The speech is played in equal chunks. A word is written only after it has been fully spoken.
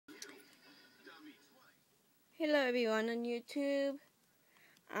Hello everyone on YouTube.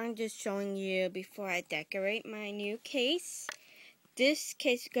 I'm just showing you before I decorate my new case. This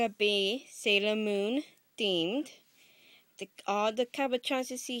case is gonna be Sailor Moon themed. All the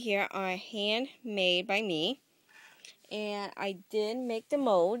cabochons you see here are handmade by me. And I did make the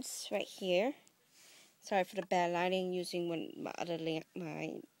molds right here. Sorry for the bad lighting, using my other lamp.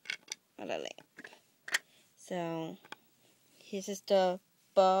 So this is the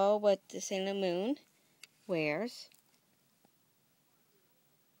bow what the Sailor Moon wears.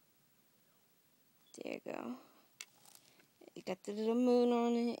 There you go. It got the little moon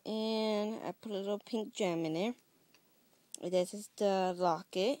on it, and I put a little pink gem in there. And this is the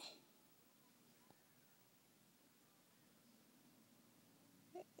locket.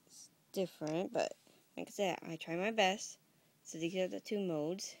 It's different, but like I said, I try my best. So these are the two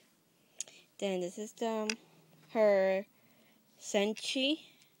modes. Then this is her Senshi,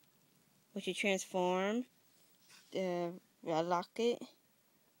 which you transform the locket.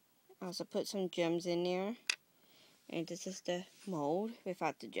 I also put some gems in there. And this is the mold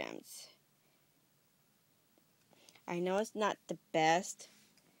without the gems. I know it's not the best.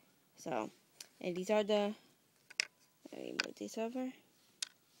 So, and these are the, let me move these over.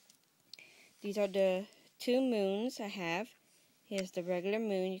 These are the two moons I have. Here's the regular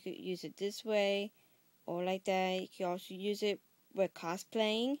moon. You could use it this way or like that. You can also use it with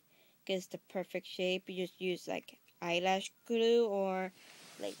cosplaying. It's the perfect shape. You just use like eyelash glue or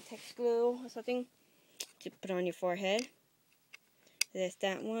latex glue or something to put on your forehead. There's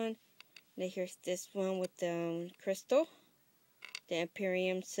that one. Then here's this one with the crystal. The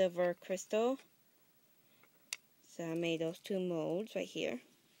Imperium silver crystal. So I made those two molds right here.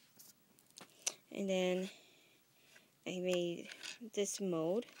 And then I made this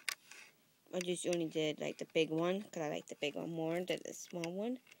mold. I just only did like the big one because I like the big one more than the small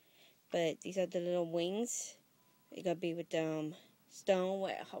one. But these are the little wings. They're gonna be with the stone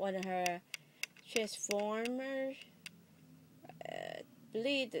with one of her Transformers. I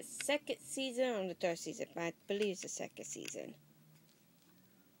believe the second season or the third season, but I believe it's the second season.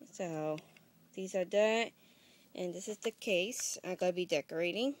 So these are that, and this is the case I'm gonna be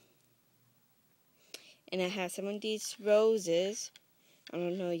decorating. And I have some of these roses. I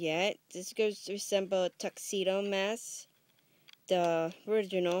don't know yet. This goes to resemble a tuxedo mask, the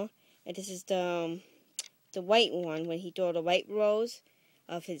original, and this is the white one when he threw the white rose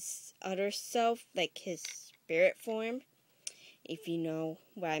of his other self, like his spirit form, if you know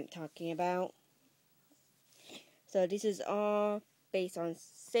what I'm talking about. So this is all based on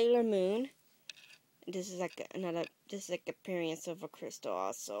Sailor Moon. This is like appearance of a crystal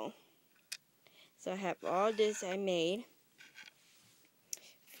also. So I have all this I made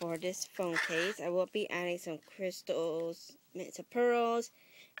for this phone case. I will be adding some crystals, some pearls,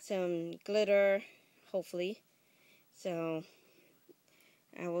 some glitter, hopefully. So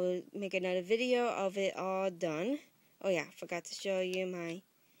I will make another video of it all done. Oh yeah, I forgot to show you my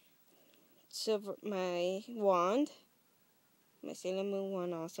wand, my Sailor Moon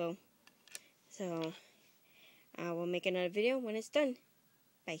wand also. So I will make another video when it's done.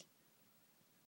 Bye.